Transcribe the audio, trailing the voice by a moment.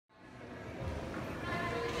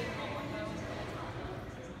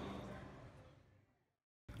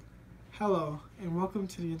Hello, and welcome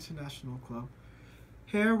to the International Club.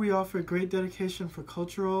 Here we offer great dedication for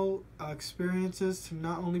cultural experiences to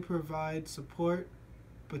not only provide support,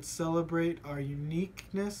 but celebrate our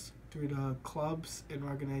uniqueness through the clubs and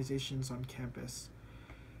organizations on campus.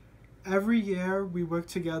 Every year we work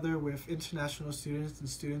together with international students and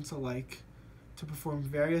students alike to perform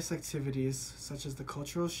various activities such as the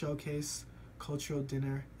cultural showcase, cultural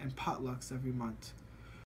dinner, and potlucks every month.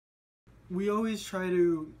 We always try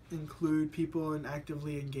to include people and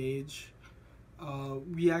actively engage.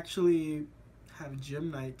 We actually have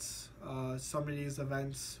gym nights. Some of these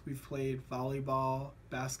events we've played volleyball,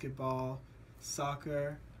 basketball,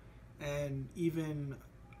 soccer, and even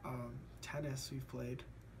tennis we've played.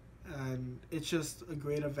 And it's just a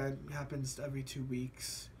great event. It happens every 2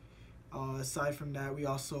 weeks. Aside from that, we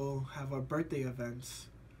also have our birthday events.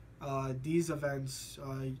 These events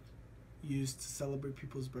used to celebrate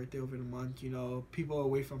people's birthday over the month. You know, people are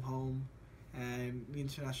away from home, and the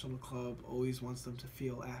International Club always wants them to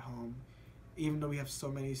feel at home, even though we have so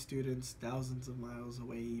many students thousands of miles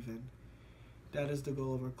away even. That is the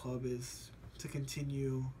goal of our club, is to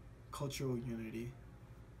continue cultural unity.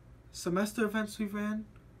 Semester events we've ran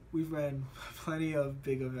plenty of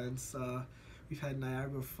big events. We've had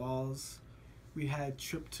Niagara Falls. We had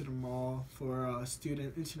trip to the mall for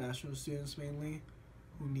international students mainly,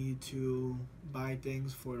 who need to buy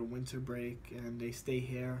things for the winter break and they stay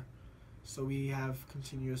here. So we have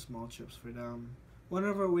continuous mall trips for them. One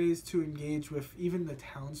of our ways to engage with even the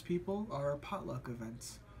townspeople are our potluck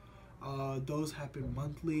events. Those happen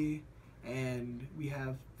monthly, and we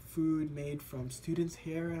have food made from students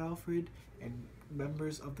here at Alfred and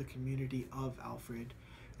members of the community of Alfred.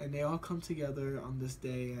 And they all come together on this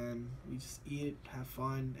day, and we just eat, have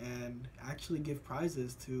fun, and actually give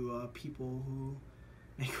prizes to people who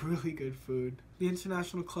make really good food. The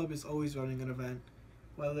International Club is always running an event,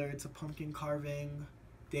 whether it's a pumpkin carving,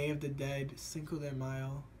 Day of the Dead, Cinco de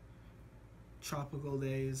Mayo, tropical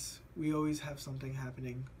days. We always have something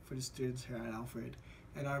happening for the students here at Alfred,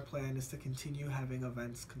 and our plan is to continue having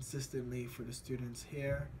events consistently for the students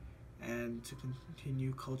here and to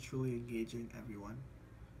continue culturally engaging everyone.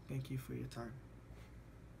 Thank you for your time.